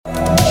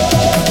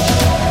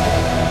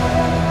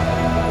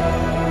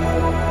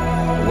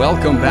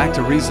Welcome back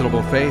to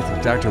Reasonable Faith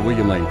with Dr.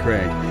 William Lane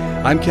Craig.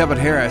 I'm Kevin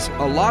Harris.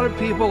 A lot of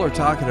people are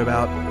talking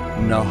about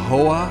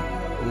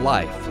Nahoa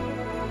Life.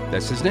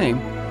 That's his name.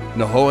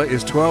 Nahoa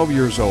is 12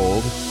 years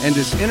old and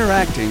is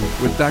interacting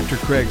with Dr.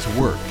 Craig's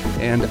work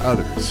and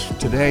others.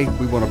 Today,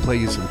 we want to play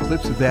you some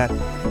clips of that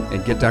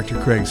and get Dr.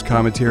 Craig's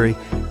commentary.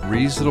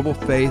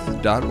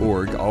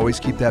 ReasonableFaith.org. Always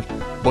keep that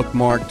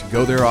bookmarked.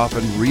 Go there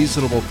often.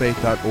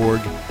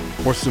 ReasonableFaith.org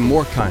for some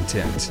more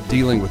content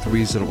dealing with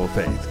reasonable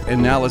faith.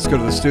 And now let's go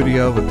to the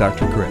studio with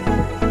Dr. Craig.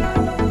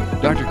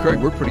 Dr. Craig,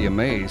 we're pretty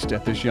amazed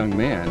at this young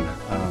man.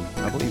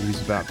 I believe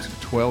he's about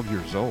 12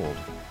 years old,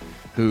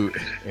 who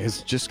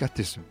has just got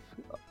this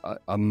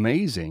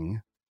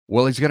amazing,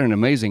 well, he's got an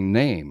amazing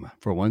name,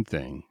 for one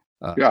thing.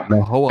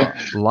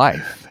 Nahoa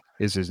Life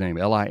is his name,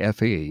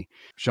 L-I-F-E.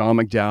 Sean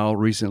McDowell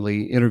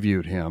recently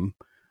interviewed him.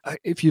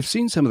 If you've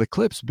seen some of the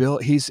clips, Bill,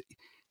 he's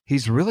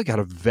really got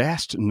a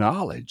vast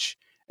knowledge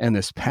and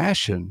this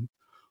passion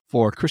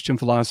for Christian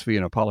philosophy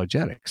and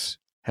apologetics.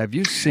 Have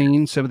you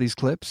seen some of these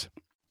clips?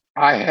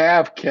 I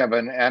have,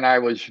 Kevin, and I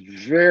was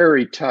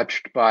very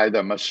touched by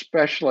them,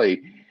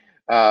 especially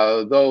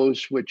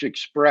those which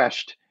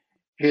expressed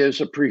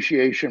his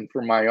appreciation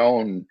for my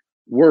own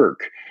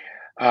work.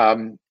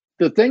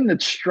 The thing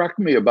that struck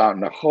me about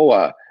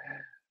Nahoa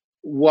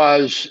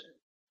was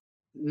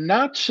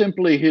not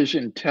simply his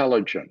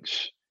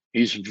intelligence.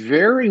 He's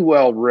very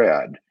well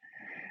read,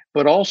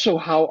 but also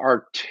how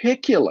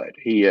articulate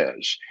he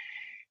is.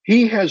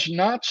 He has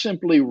not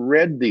simply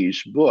read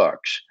these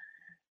books,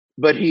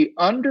 but he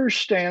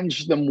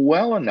understands them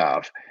well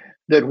enough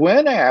that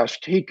when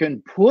asked, he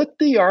can put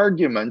the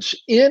arguments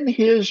in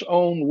his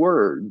own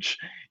words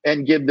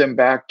and give them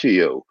back to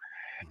you.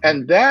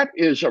 And that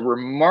is a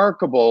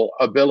remarkable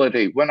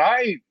ability. When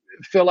I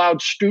fill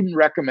out student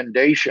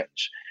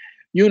recommendations,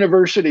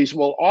 universities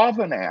will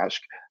often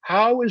ask,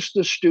 how is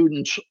the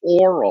student's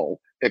oral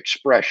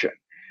expression?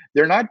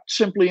 They're not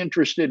simply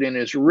interested in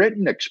his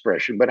written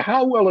expression, but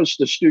how well is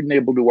the student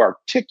able to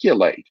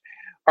articulate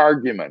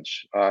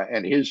arguments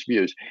and his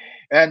views?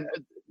 And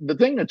the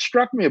thing that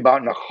struck me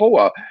about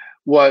Nahoa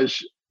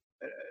was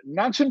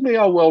not simply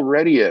how well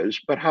read he is,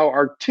 but how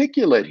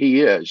articulate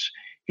he is.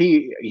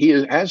 He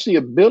has the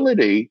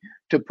ability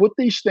to put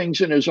these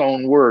things in his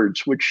own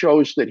words, which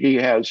shows that he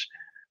has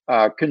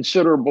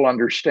considerable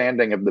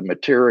understanding of the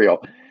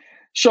material.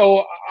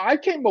 So I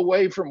came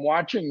away from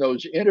watching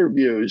those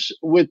interviews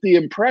with the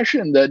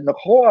impression that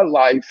Nahoa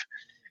Life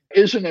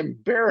is an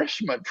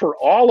embarrassment for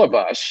all of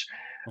us.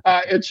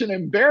 It's an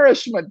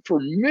embarrassment for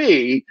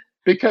me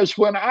because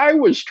when I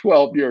was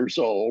 12 years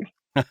old,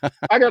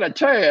 I got to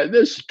tell you,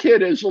 this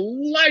kid is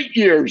light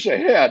years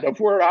ahead of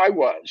where I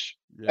was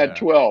at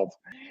 12.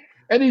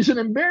 And he's an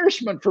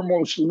embarrassment for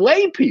most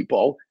lay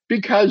people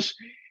because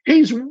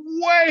he's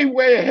way,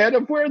 way ahead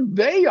of where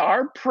they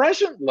are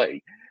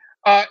presently.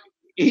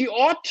 He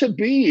ought to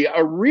be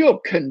a real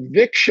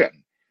conviction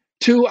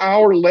to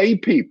our lay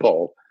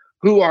people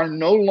who are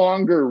no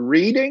longer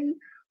reading,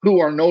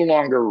 who are no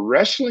longer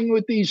wrestling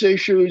with these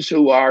issues,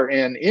 who are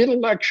in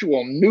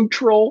intellectual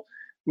neutral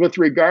with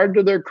regard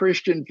to their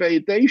Christian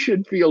faith. They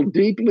should feel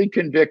deeply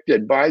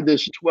convicted by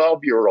this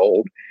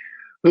 12-year-old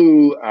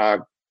who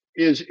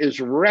is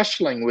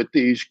wrestling with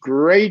these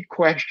great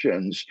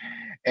questions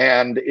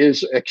and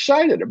is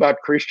excited about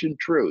Christian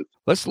truth.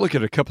 Let's look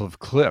at a couple of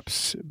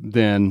clips.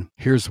 Then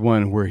here's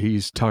one where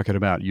he's talking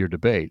about your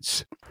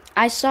debates.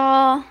 I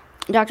saw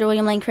Dr.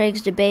 William Lane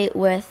Craig's debate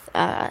with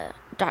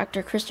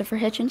Dr. Christopher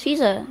Hitchens. He's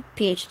a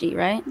PhD,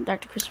 right?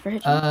 Dr. Christopher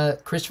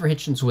Hitchens? Christopher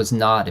Hitchens was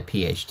not a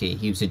PhD.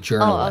 He was a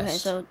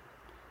journalist. Oh, okay.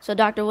 So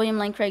Dr. William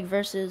Lane Craig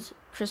versus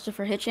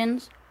Christopher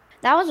Hitchens.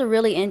 That was a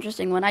really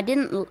interesting one. I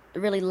didn't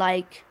really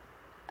like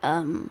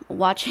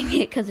watching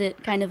it because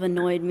it kind of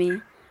annoyed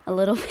me a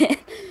little bit.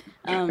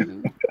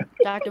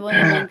 Dr.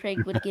 William Lane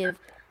Craig would give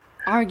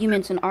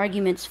arguments and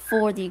arguments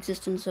for the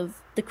existence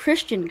of the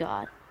Christian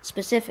God,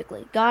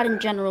 specifically. God in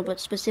general, but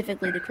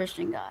specifically the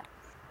Christian God.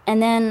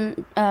 And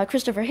then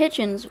Christopher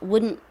Hitchens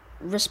wouldn't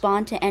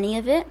respond to any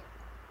of it.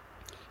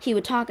 He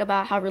would talk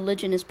about how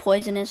religion is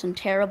poisonous and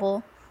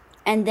terrible.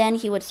 And then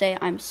he would say,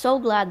 I'm so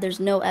glad there's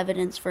no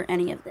evidence for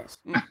any of this.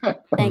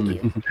 Thank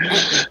you.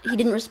 And he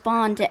didn't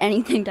respond to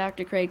anything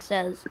Dr. Craig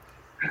says.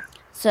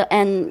 So,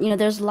 and,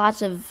 there's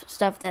lots of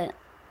stuff that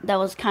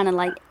was kind of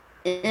like,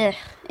 in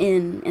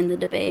the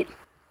debate.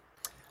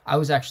 I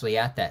was actually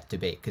at that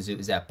debate because it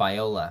was at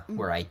Biola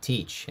where I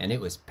teach, and it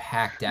was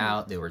packed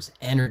out. There was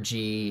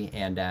energy,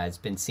 and it's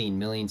been seen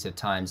millions of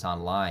times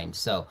online.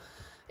 So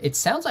it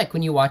sounds like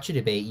when you watch a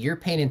debate, you're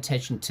paying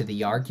attention to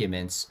the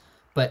arguments,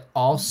 but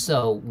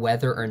also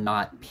whether or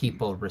not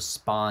people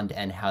respond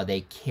and how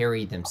they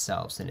carry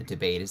themselves in a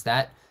debate. Is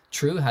that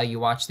true, how you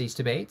watch these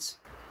debates?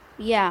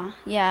 Yeah.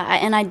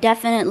 And I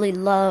definitely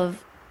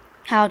love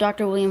how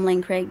Dr. William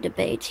Lane Craig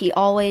debates. He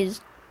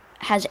always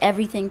has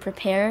everything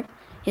prepared.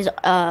 His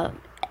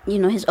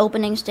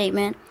opening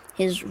statement,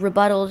 his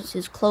rebuttals,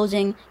 his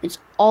closing, it's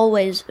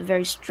always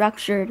very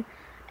structured,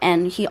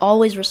 and he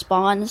always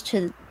responds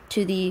to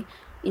the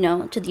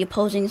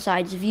opposing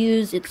side's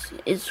views.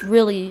 It's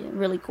really,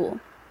 really cool.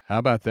 How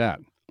about that?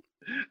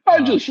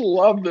 I just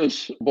love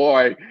this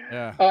boy.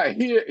 Yeah.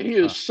 He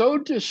is so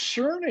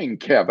discerning,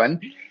 Kevin.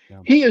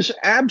 Yeah. He is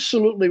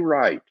absolutely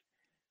right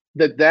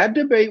that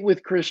debate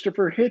with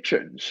Christopher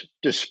Hitchens,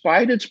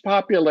 despite its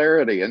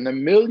popularity and the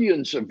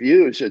millions of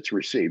views it's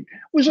received,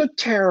 was a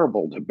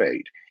terrible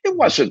debate. It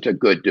wasn't a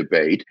good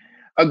debate.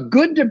 A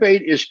good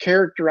debate is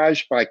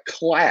characterized by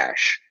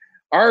clash,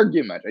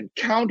 argument, and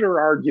counter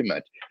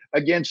argument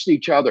against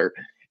each other.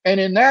 And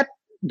in that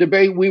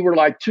debate, we were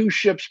like two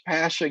ships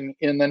passing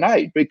in the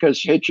night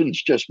because Hitchens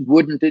just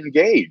wouldn't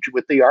engage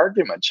with the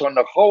argument. So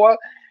Nahoa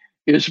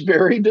is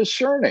very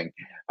discerning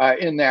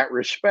in that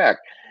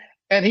respect.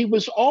 And he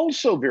was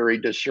also very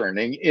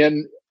discerning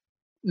in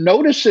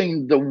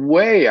noticing the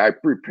way I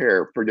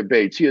prepare for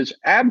debates. He is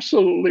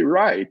absolutely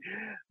right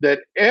that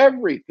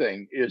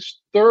everything is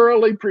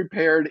thoroughly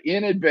prepared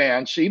in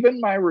advance,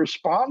 even my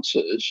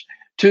responses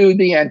to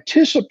the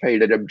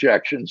anticipated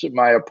objections that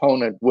my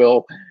opponent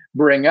will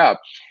bring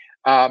up.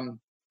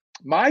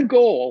 My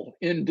goal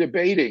in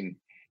debating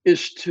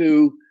is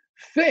to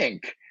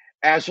think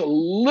as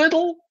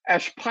little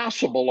as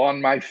possible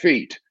on my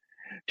feet,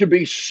 to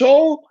be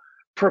so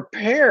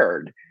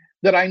prepared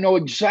that I know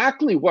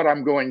exactly what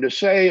I'm going to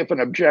say if an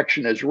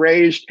objection is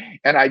raised,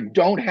 and I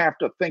don't have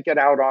to think it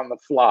out on the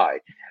fly.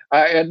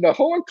 And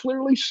Nahoa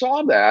clearly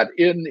saw that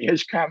in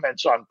his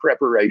comments on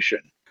preparation.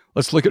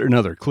 Let's look at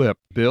another clip,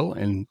 Bill,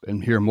 and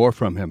hear more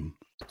from him.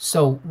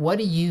 So what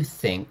do you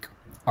think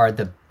are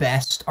the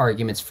best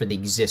arguments for the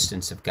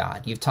existence of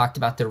God? You've talked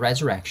about the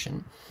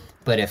resurrection,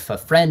 but if a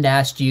friend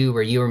asked you,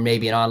 or you were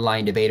maybe an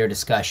online debate or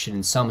discussion,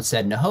 and someone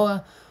said,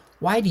 Nahoa,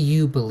 why do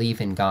you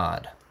believe in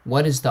God?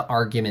 What is the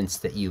arguments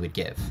that you would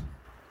give?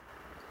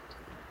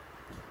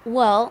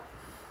 Well,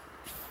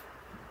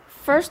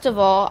 first of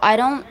all, I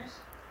don't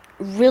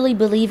really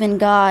believe in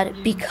God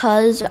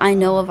because I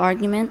know of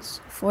arguments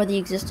for the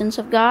existence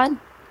of God.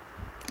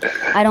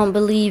 I don't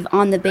believe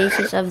on the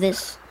basis of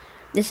this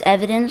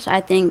evidence. I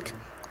think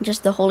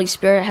just the Holy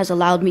Spirit has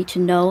allowed me to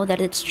know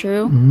that it's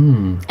true.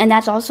 And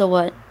that's also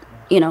what,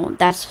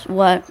 that's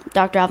what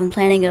Dr. Alvin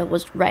Plantinga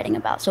was writing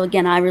about. So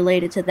again, I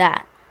related to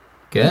that.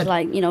 Good. It's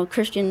like,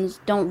 Christians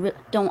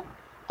don't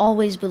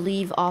always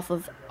believe off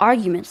of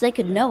arguments. They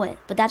could know it,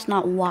 but that's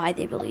not why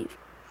they believe.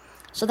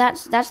 So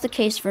that's the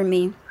case for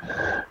me.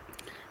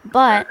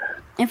 But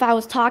if I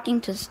was talking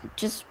to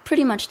just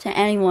pretty much to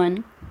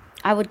anyone,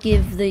 I would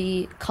give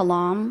the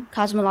Kalam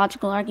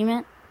cosmological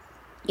argument,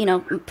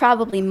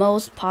 probably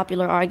most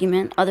popular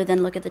argument other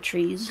than look at the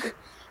trees.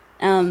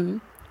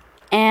 And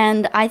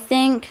I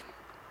think,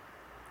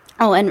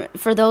 and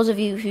for those of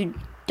you who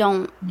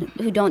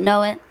don't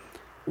know it,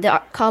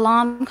 the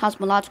Kalam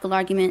cosmological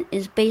argument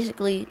is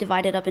basically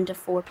divided up into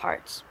 4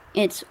 parts.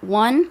 It's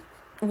 1,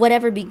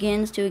 whatever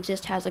begins to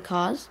exist has a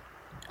cause.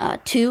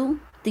 2,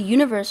 the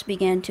universe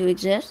began to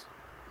exist.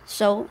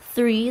 So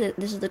 3,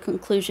 this is the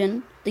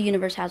conclusion, the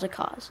universe has a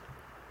cause.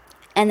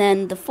 And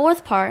then the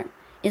 4th part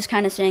is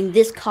kind of saying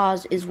this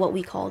cause is what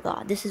we call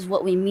God. This is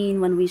what we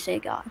mean when we say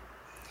God.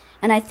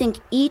 And I think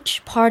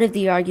each part of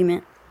the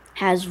argument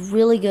has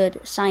really good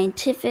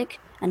scientific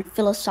and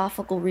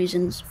philosophical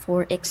reasons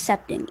for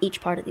accepting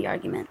each part of the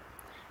argument.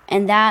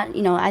 And that,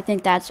 I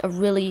think that's a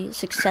really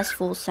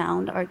successful,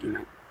 sound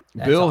argument.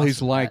 That's Bill, awesome.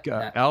 He's like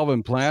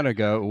Alvin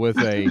Plantinga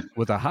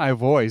with a high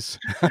voice.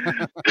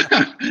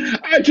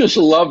 I just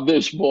love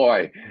this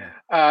boy.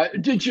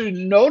 Did you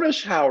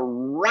notice how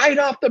right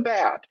off the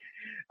bat,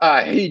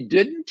 he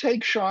didn't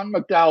take Sean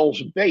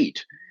McDowell's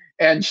bait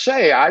and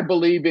say, I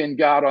believe in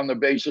God on the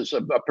basis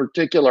of a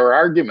particular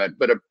argument,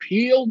 but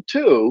appealed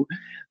to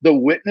the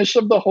witness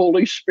of the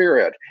Holy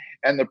Spirit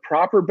and the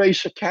proper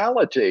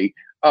basicality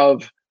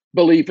of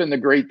belief in the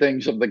great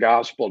things of the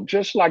gospel,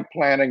 just like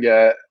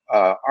Plantinga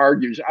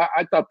argues.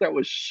 I thought that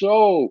was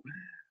so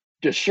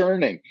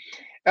discerning.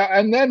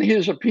 And then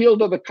his appeal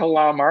to the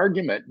Kalam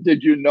argument.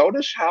 Did you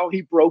notice how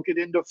he broke it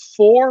into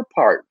 4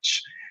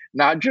 parts?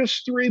 Not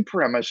just 3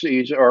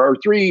 premises or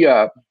 3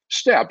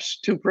 steps,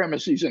 2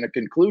 premises and a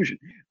conclusion,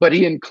 but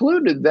he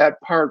included that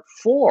part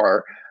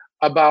 4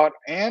 about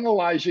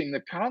analyzing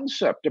the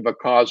concept of a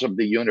cause of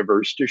the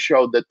universe to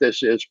show that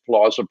this is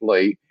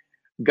plausibly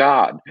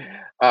God.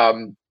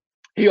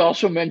 He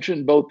also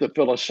mentioned both the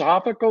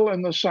philosophical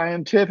and the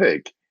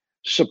scientific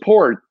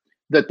support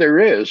that there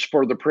is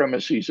for the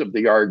premises of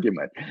the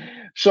argument.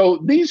 So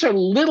these are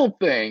little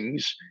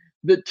things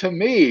that to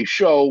me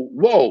show,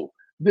 whoa,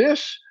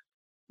 this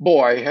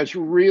boy has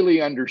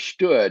really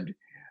understood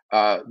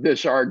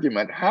this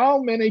argument.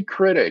 How many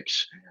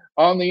critics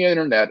on the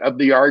internet of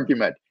the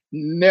argument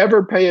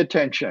never pay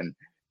attention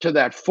to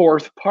that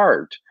 4th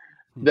part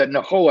that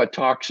Nahoa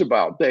talks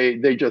about?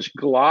 They just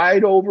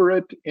glide over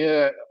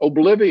it,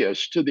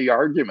 oblivious to the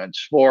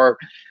arguments for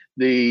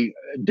the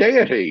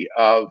deity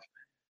of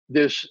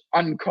this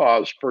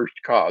uncaused first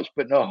cause.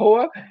 But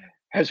Nahoa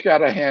has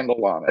got a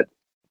handle on it.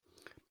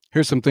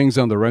 Here's some things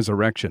on the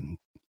resurrection.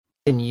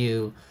 And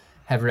you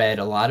have read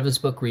a lot of his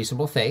book,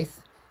 Reasonable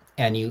Faith,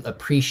 and you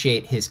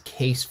appreciate his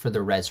case for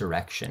the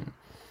resurrection.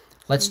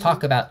 Let's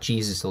talk about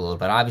Jesus a little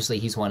bit. Obviously,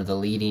 he's one of the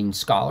leading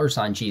scholars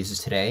on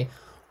Jesus today.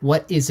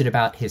 What is it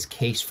about his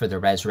case for the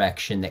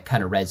resurrection that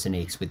kind of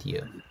resonates with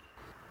you?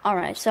 All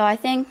right, so I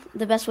think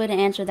the best way to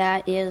answer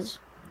that is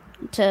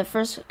to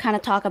first kind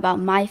of talk about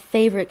my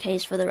favorite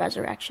case for the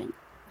resurrection.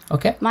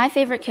 Okay. My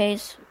favorite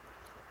case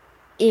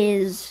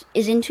is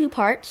in two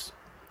parts,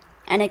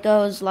 and it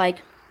goes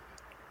like,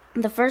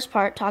 the first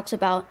part talks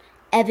about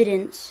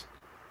evidence,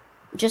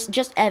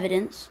 just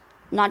evidence,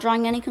 not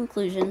drawing any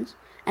conclusions,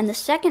 and the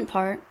second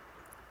part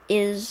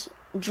is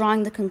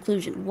drawing the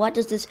conclusion. What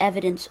does this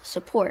evidence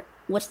support?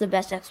 What's the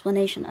best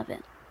explanation of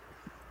it?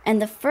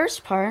 And the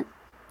first part,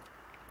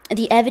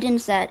 the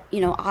evidence that,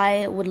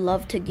 I would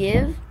love to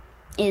give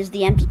is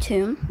the empty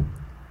tomb,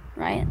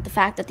 right? The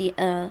fact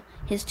that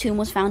his tomb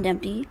was found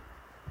empty,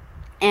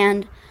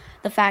 and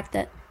the fact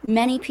that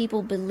many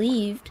people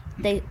believed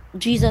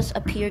Jesus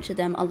appeared to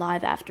them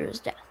alive after his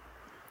death.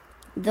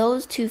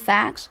 Those two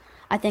facts,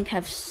 I think,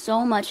 have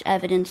so much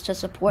evidence to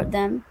support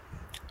them.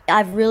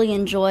 I've really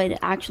enjoyed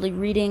actually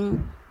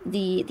reading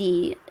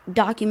the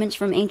documents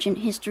from ancient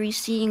history,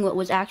 seeing what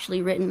was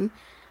actually written,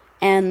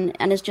 and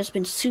it's just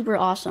been super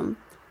awesome.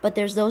 But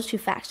there's those two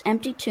facts,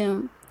 empty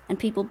tomb, and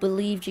people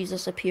believe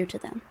Jesus appeared to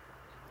them.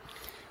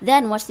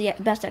 Then what's the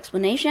best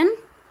explanation?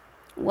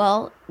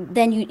 Well,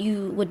 then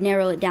you would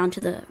narrow it down to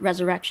the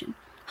resurrection.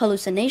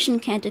 Hallucination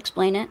can't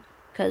explain it,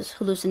 because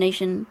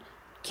hallucination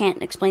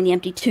can't explain the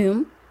empty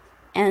tomb.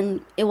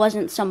 And it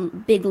wasn't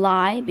some big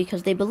lie,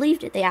 because they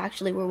believed it. They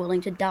actually were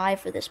willing to die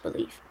for this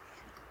belief.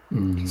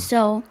 Mm-hmm.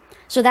 So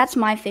that's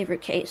my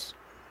favorite case.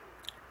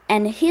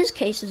 And his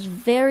case is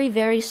very,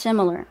 very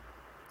similar.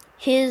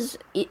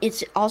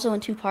 It's also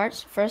in two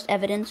parts. First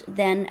evidence,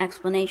 then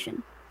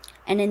explanation.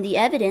 And in the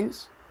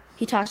evidence,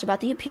 he talks about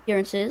the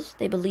appearances.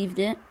 They believed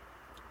it.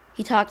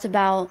 He talks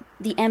about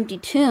the empty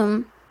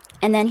tomb,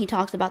 and then he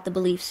talks about the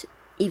beliefs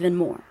even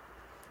more.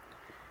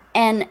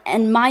 And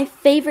my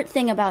favorite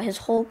thing about his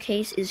whole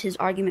case is his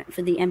argument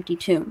for the empty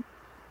tomb.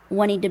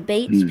 When he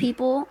debates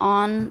people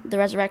on the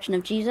resurrection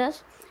of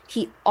Jesus,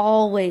 he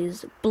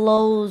always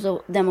blows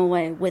them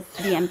away with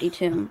the empty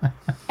tomb.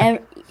 And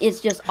it's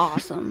just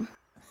awesome.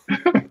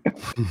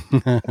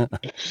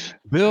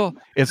 Bill,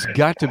 it's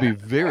got to be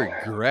very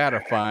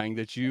gratifying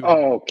that you...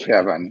 Oh,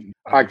 Kevin,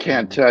 I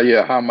can't tell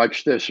you how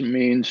much this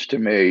means to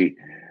me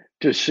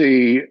to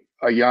see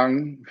a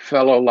young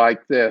fellow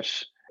like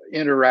this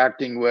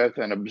interacting with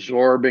and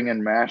absorbing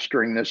and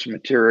mastering this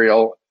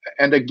material.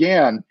 And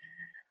again,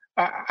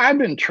 I've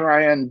been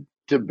trying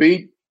to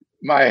beat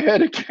my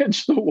head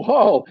against the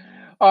wall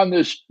on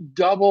this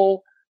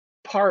double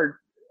part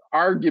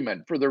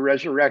argument for the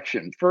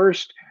resurrection.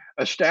 First,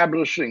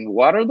 establishing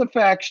what are the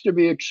facts to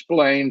be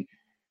explained,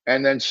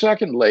 and then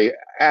secondly,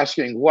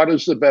 asking what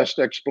is the best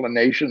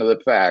explanation of the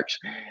facts.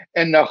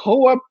 And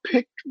Nahoa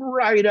picked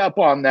right up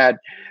on that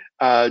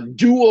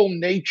dual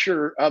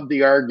nature of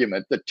the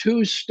argument, the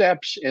two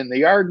steps in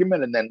the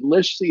argument, and then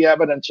lists the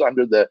evidence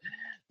under the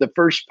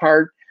first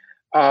part.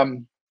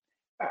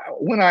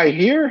 When I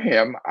hear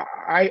him,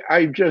 I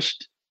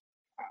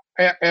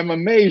am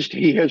amazed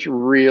he has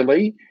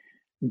really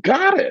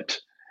got it.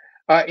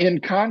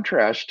 In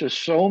contrast to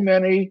so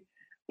many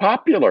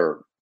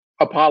popular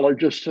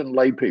apologists and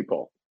lay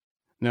people.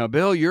 Now,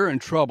 Bill, you're in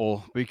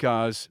trouble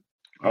because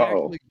he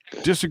actually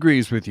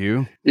disagrees with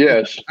you.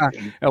 Yes.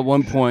 At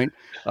one point.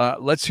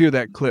 Let's hear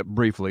that clip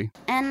briefly.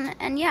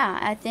 And yeah,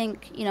 I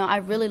think, I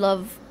really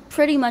love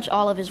pretty much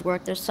all of his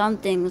work. There's some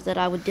things that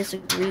I would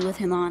disagree with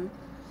him on.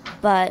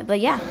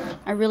 But yeah,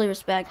 I really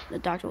respect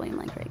Dr. William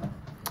Lane Craig.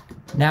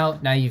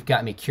 Now you've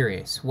got me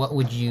curious. What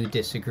would you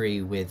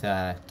disagree with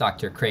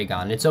Dr. Craig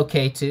on? It's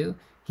okay too.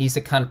 He's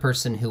the kind of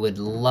person who would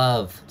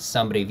love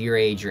somebody of your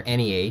age or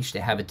any age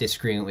to have a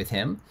disagreement with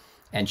him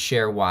and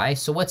share why.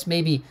 So what's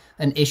maybe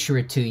an issue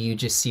or two you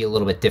just see a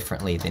little bit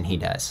differently than he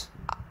does?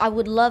 I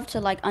would love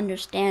to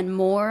understand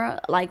more,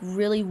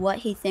 really what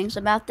he thinks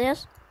about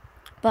this.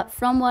 But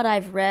from what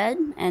I've read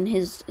and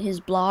his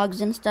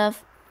blogs and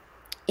stuff,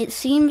 it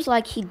seems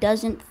like he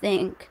doesn't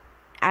think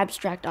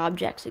abstract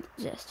objects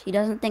exist. He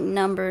doesn't think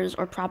numbers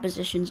or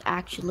propositions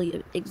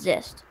actually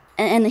exist.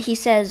 And he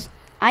says,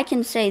 I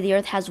can say the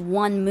Earth has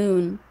one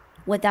moon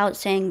without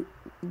saying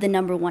the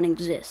number one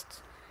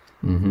exists.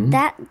 Mm-hmm.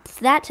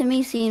 That to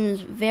me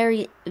seems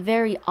very,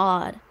 very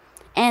odd.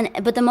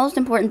 But the most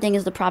important thing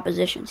is the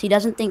propositions. He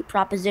doesn't think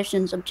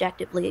propositions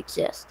objectively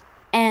exist.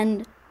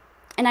 And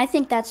I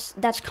think that's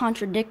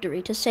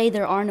contradictory. To say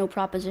there are no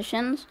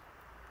propositions,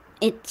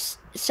 it's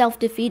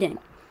self-defeating.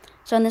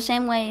 So in the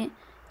same way,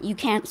 you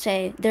can't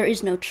say there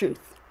is no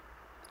truth.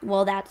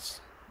 Well,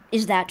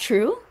 is that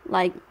true?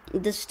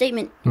 The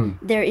statement,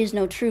 there is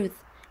no truth,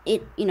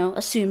 it,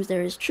 assumes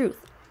there is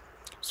truth.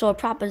 So a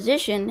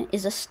proposition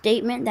is a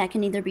statement that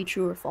can either be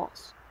true or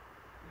false.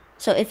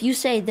 So if you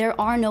say there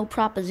are no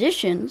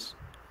propositions,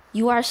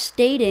 you are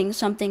stating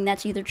something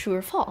that's either true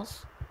or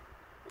false.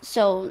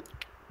 So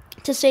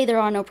to say there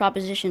are no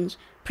propositions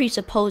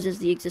presupposes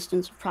the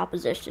existence of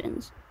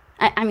propositions.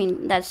 I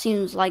mean, that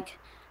seems like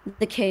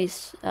the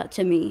case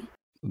to me.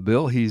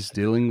 Bill, he's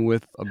dealing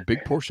with a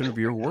big portion of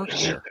your work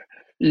here.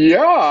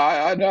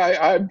 Yeah, and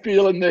I'm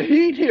feeling the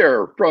heat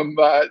here from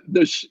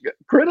this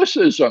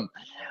criticism.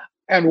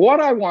 And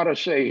what I want to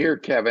say here,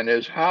 Kevin,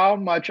 is how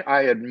much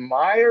I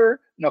admire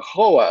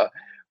Nahoa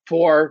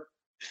for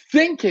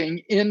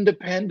thinking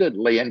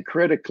independently and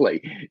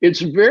critically. It's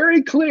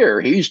very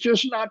clear he's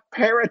just not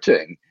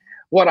parroting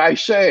what I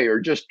say or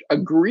just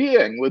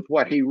agreeing with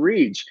what he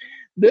reads.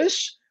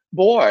 This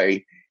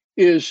boy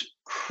is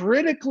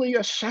critically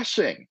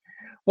assessing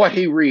what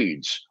he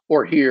reads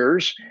or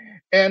hears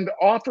and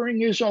offering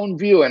his own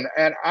view.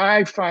 And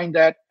I find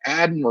that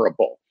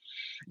admirable.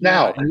 Yeah,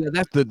 Now, and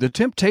that's the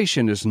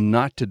temptation is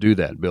not to do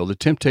that, Bill. The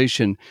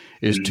temptation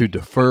is to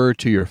defer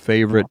to your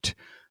favorite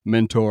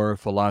mentor,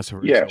 philosopher,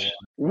 and so yes, on.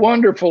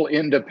 wonderful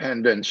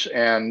independence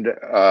and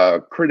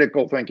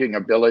critical thinking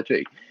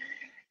ability.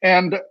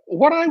 And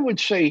what I would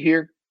say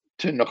here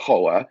to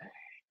Nahoa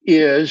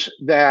is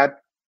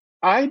that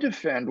I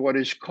defend what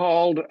is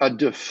called a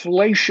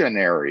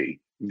deflationary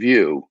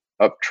view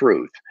of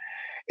truth.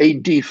 A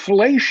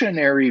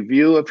deflationary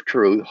view of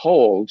truth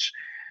holds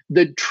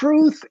that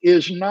truth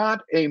is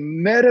not a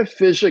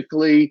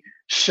metaphysically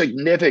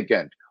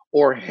significant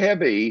or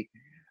heavy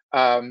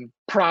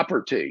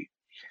property.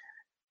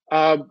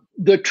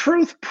 The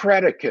truth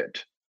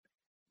predicate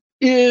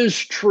is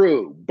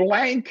true,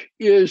 blank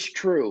is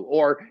true,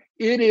 or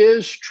it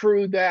is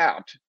true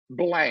that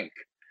blank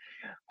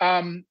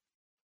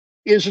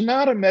is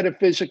not a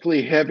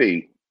metaphysically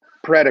heavy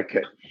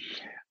predicate.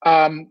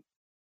 Um,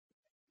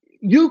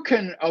 you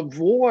can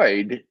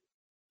avoid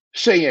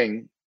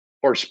saying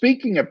or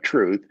speaking of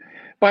truth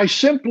by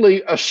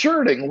simply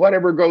asserting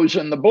whatever goes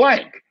in the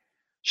blank.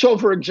 So,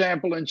 for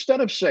example,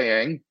 instead of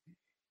saying,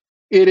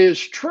 it is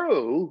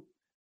true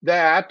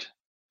that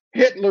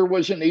Hitler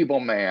was an evil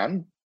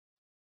man,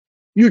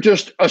 you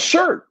just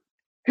assert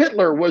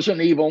Hitler was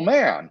an evil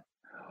man.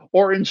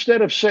 Or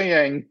instead of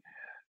saying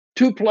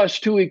 2 plus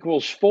 2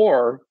 equals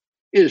 4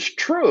 is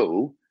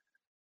true,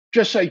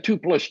 just say 2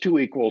 plus 2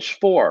 equals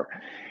 4.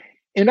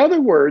 In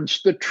other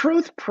words, the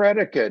truth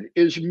predicate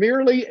is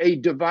merely a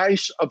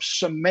device of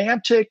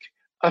semantic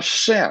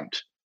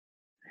assent.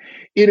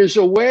 It is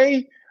a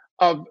way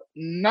of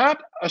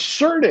not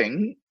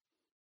asserting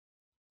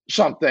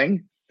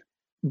something,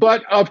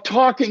 but of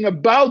talking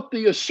about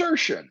the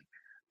assertion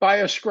by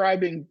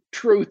ascribing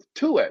truth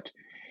to it.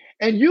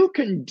 And you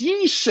can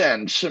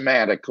descend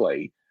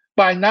semantically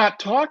by not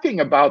talking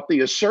about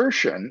the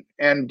assertion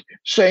and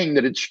saying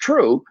that it's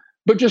true,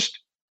 but just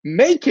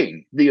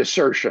making the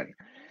assertion.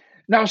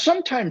 Now,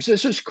 sometimes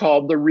this is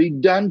called the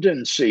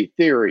redundancy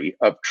theory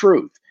of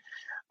truth.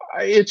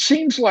 It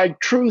seems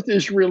like truth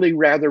is really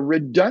rather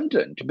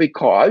redundant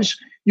because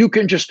you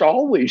can just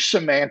always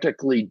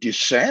semantically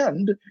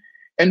descend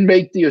and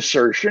make the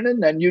assertion,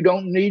 and then you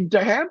don't need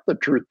to have the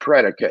truth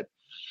predicate.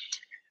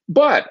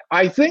 But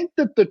I think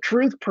that the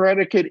truth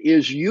predicate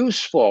is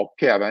useful,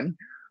 Kevin,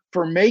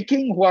 for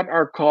making what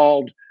are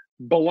called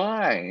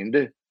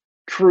blind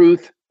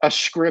truth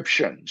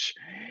ascriptions.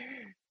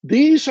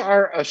 These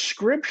are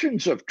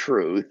ascriptions of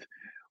truth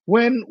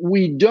when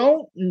we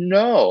don't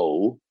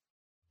know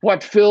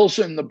what fills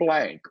in the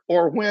blank,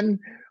 or when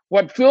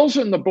what fills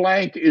in the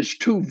blank is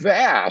too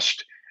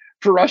vast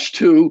for us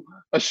to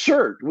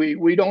assert.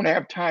 We don't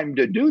have time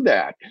to do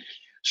that.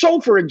 So,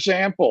 for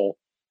example,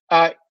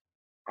 I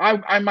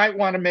might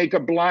want to make a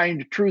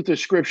blind truth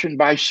ascription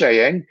by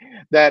saying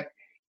that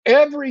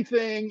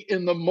everything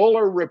in the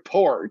Mueller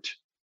report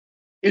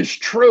is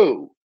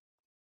true.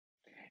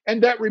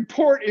 And that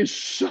report is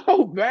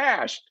so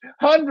vast,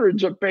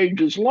 hundreds of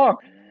pages long,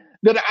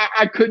 that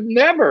I could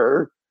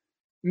never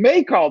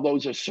make all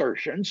those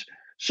assertions.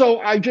 So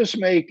I just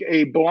make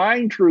a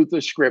blind truth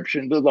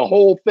ascription to the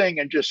whole thing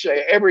and just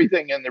say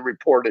everything in the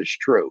report is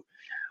true.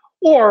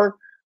 Or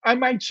I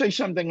might say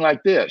something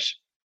like this: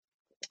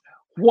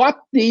 what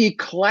the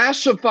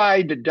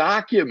classified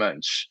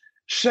documents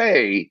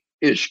say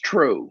is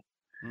true.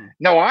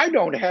 Now, I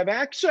don't have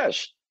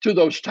access to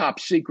those top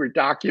secret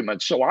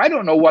documents, so I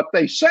don't know what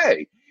they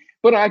say,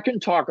 but I can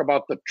talk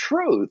about the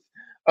truth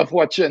of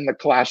what's in the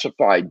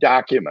classified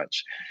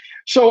documents.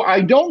 So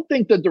I don't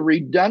think that the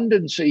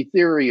redundancy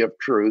theory of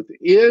truth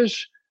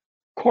is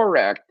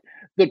correct.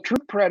 The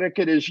truth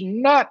predicate is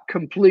not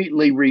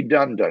completely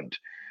redundant.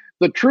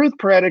 The truth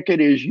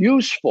predicate is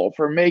useful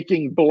for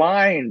making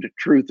blind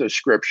truth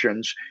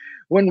ascriptions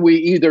when we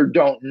either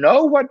don't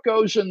know what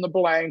goes in the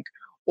blank,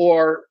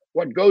 or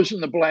what goes in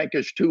the blank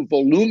is too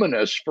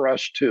voluminous for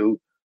us to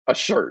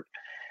assert.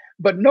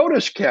 But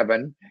notice,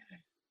 Kevin,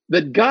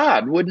 that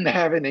God wouldn't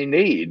have any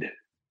need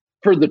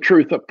for the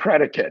truth of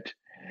predicate,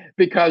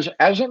 because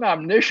as an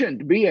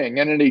omniscient being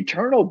and an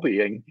eternal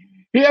being,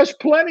 he has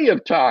plenty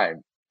of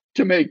time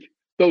to make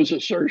those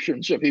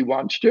assertions if he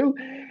wants to.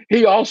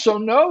 He also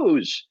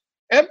knows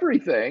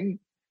everything,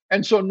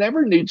 and so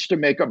never needs to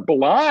make a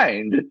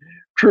blind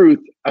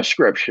truth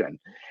ascription.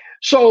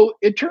 So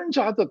it turns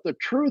out that the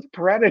truth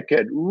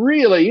predicate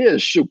really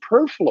is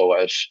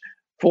superfluous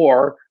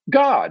for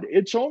God.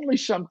 It's only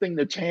something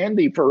that's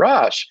handy for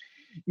us,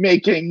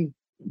 making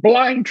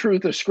blind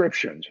truth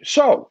ascriptions.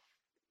 So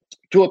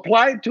to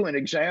apply it to an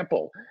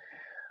example,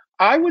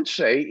 I would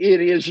say it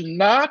is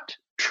not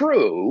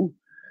true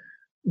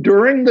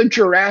during the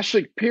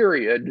Jurassic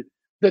period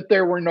that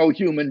there were no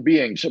human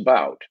beings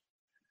about.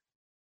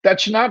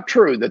 That's not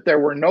true that there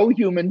were no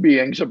human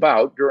beings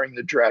about during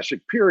the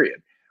Jurassic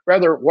period.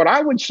 Rather, what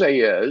I would say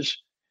is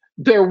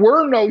there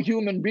were no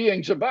human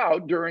beings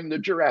about during the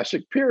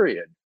Jurassic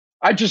period.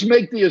 I just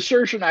make the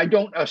assertion, I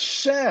don't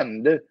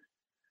ascend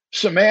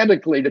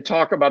semantically to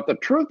talk about the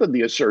truth of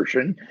the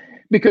assertion,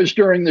 because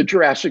during the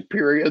Jurassic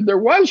period, there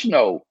was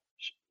no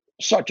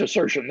such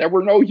assertion. There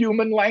were no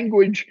human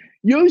language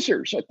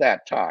users at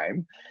that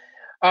time.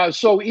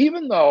 So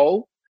even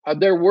though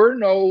there were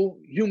no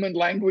human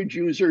language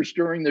users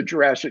during the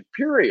Jurassic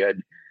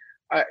period,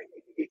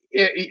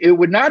 it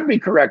would not be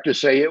correct to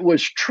say it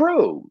was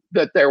true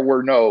that there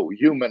were no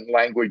human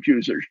language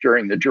users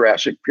during the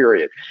Jurassic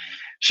period.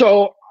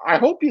 So I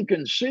hope you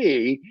can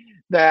see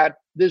that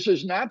this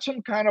is not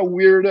some kind of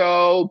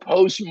weirdo,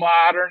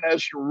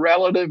 postmodernist,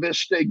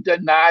 relativistic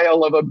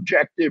denial of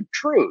objective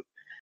truth.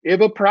 If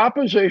a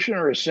proposition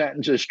or a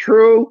sentence is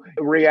true,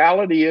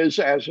 reality is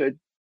as it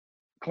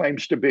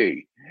claims to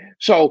be.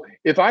 So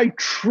if I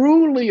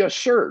truly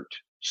assert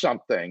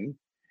something,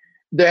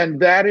 then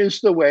that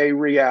is the way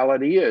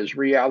reality is.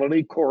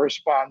 Reality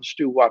corresponds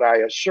to what I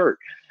assert.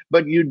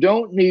 But you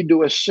don't need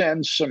to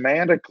ascend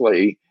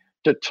semantically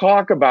to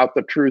talk about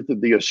the truth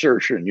of the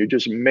assertion. You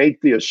just make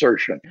the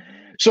assertion.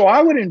 So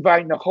I would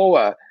invite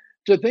Nehoa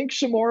to think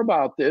some more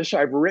about this.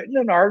 I've written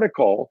an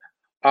article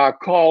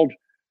called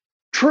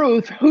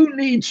Truth, Who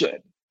Needs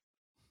It?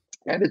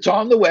 And it's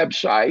on the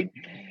website.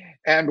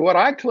 And what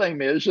I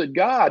claim is that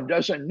God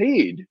doesn't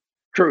need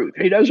truth.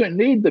 He doesn't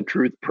need the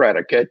truth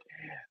predicate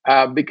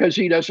because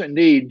he doesn't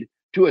need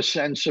to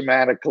ascend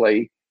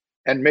semantically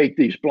and make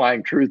these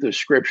blind truth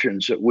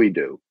ascriptions that we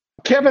do.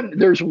 Kevin,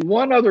 there's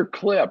one other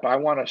clip I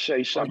want to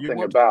say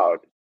something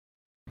about.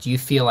 Do you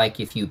feel like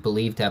if you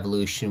believed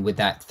evolution, would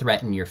that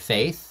threaten your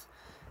faith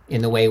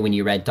in the way when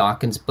you read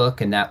Dawkins'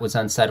 book and that was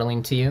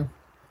unsettling to you?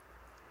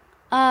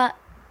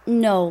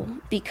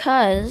 No,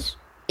 because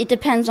it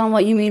depends on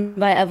what you mean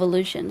by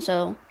evolution.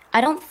 So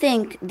I don't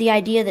think the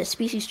idea that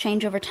species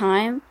change over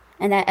time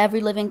and that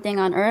every living thing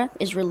on Earth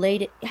is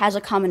related, has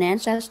a common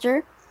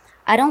ancestor,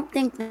 I don't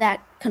think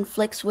that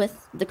conflicts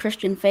with the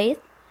Christian faith,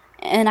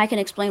 and I can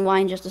explain why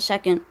in just a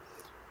second.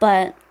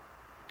 But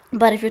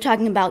if you're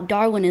talking about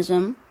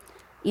Darwinism,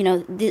 you know,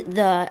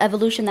 the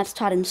evolution that's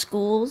taught in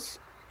schools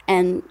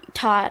and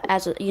taught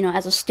as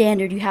a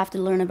standard, you have to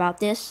learn about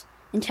this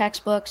in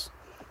textbooks.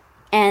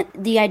 And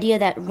the idea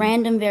that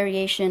random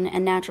variation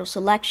and natural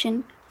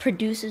selection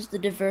produces the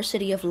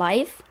diversity of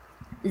life,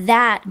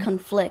 that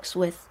conflicts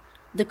with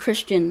the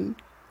Christian,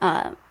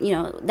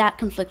 that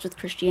conflicts with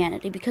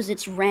Christianity because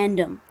it's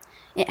random.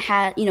 It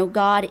had,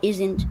 God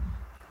isn't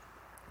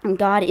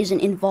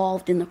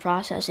involved in the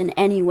process in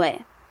any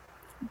way.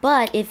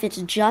 But if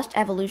it's just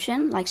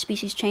evolution, like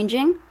species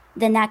changing,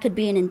 then that could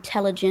be an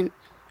intelligent,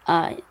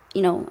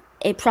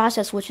 a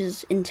process which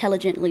is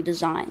intelligently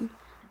designed.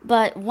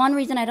 But one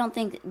reason I don't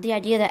think the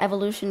idea that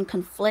evolution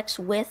conflicts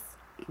with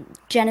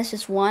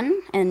Genesis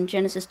 1 and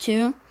Genesis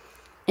 2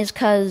 is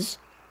because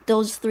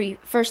those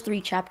first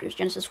three chapters,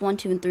 Genesis 1,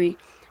 2, and 3,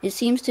 it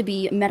seems to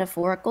be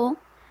metaphorical.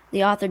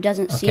 The author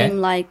doesn't seem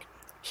like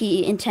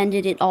he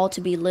intended it all to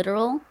be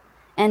literal.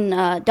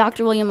 And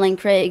Dr. William Lane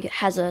Craig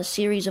has a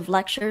series of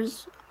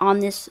lectures on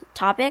this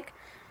topic,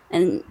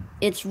 and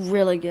it's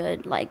really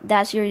good. Like,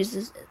 that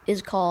series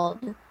is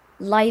called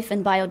Life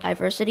and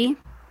Biodiversity.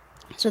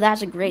 So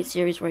that's a great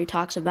series where he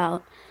talks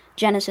about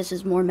Genesis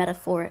is more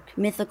metaphoric,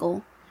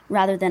 mythical,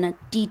 rather than a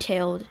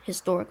detailed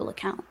historical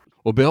account.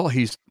 Well, Bill,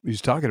 he's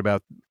talking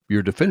about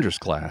your Defenders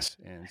class.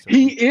 And so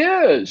he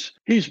is.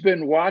 He's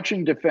been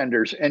watching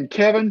Defenders. And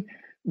Kevin,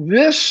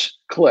 this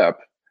clip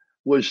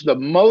was the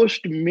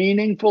most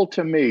meaningful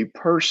to me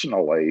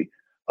personally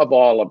of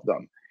all of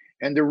them.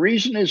 And the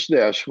reason is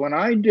this: when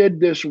I did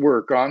this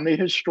work on the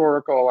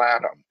historical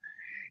Adam,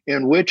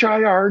 in which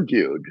I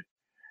argued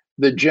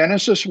the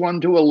Genesis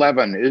 1 to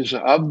 11 is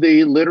of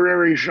the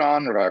literary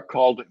genre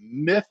called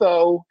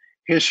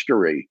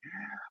mytho-history,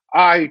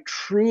 I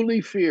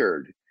truly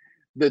feared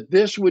that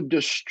this would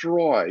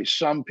destroy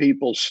some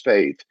people's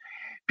faith.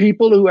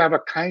 People who have a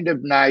kind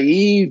of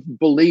naive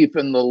belief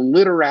in the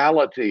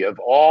literality of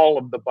all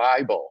of the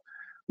Bible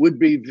would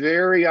be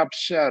very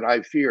upset,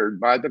 I feared,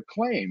 by the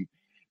claim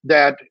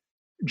that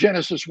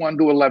Genesis 1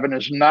 to 11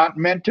 is not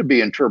meant to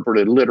be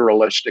interpreted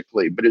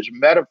literalistically, but is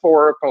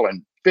metaphorical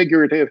and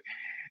figurative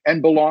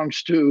and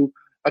belongs to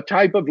a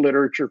type of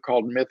literature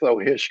called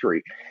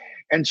mytho-history.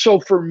 And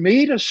so for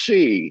me to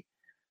see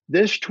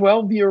this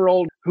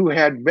 12-year-old who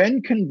had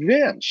been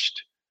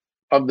convinced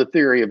of the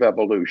theory of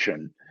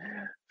evolution,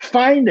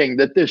 finding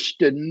that this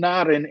did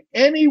not in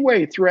any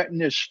way threaten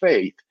his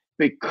faith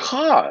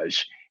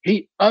because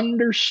he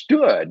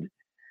understood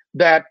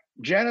that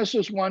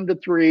Genesis 1 to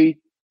 3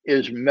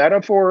 is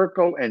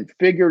metaphorical and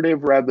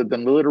figurative rather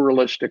than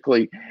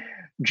literalistically,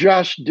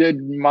 just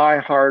did my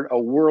heart a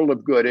world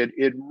of good.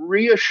 It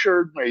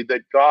reassured me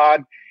that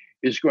God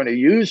is going to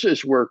use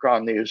his work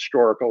on the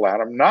historical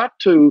Adam not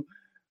to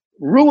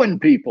ruin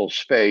people's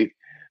faith,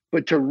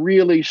 but to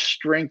really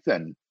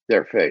strengthen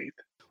their faith.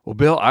 Well,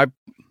 Bill, I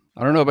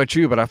don't know about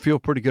you, but I feel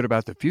pretty good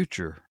about the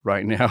future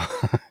right now.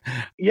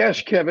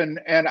 Yes, Kevin,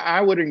 and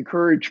I would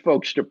encourage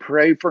folks to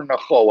pray for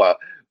Nahoa.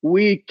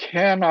 We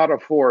cannot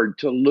afford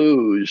to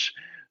lose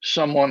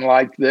someone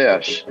like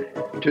this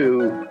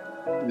to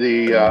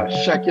the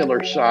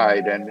secular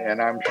side,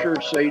 and I'm sure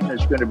Satan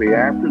is going to be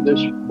after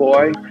this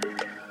boy,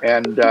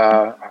 and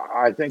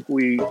I think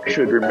we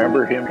should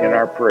remember him in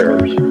our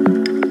prayers.